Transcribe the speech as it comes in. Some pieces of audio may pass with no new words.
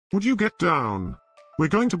Would you get down? We're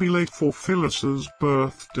going to be late for Phyllis's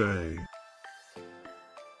birthday.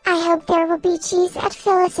 I hope there will be cheese at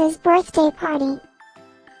Phyllis's birthday party.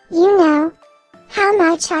 You know how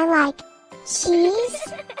much I like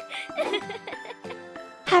cheese.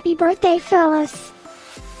 Happy birthday, Phyllis.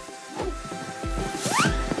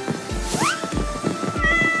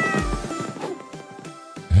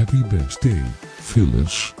 Happy birthday,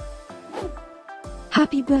 Phyllis.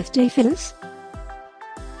 Happy birthday, Phyllis.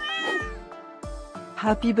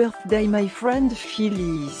 Happy birthday, my friend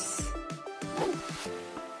Phyllis.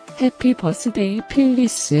 Happy birthday,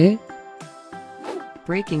 Phyllis.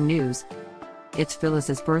 Breaking news. It's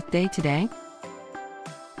Phyllis's birthday today.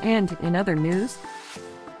 And in other news,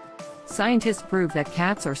 scientists prove that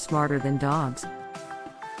cats are smarter than dogs.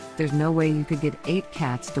 There's no way you could get 8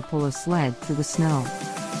 cats to pull a sled through the snow.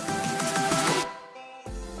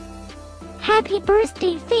 Happy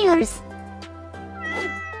birthday, Phyllis.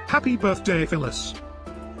 Happy birthday, Phyllis.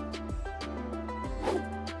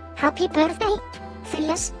 Happy birthday,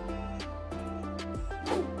 Phyllis.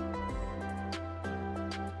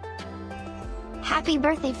 Happy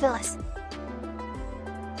birthday, Phyllis.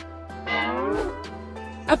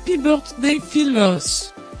 Happy birthday,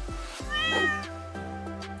 Phyllis.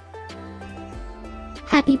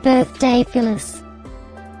 Happy birthday, Phyllis.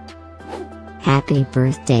 Happy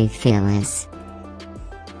birthday, Phyllis.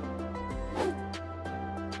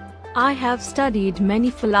 I have studied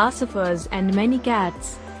many philosophers and many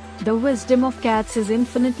cats. The wisdom of cats is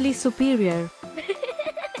infinitely superior.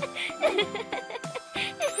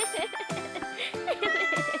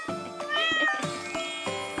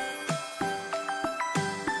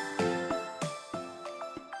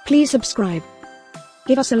 Please subscribe,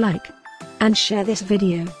 give us a like, and share this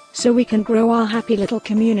video, so we can grow our happy little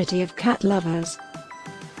community of cat lovers.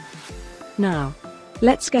 Now,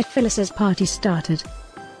 let's get Phyllis's party started.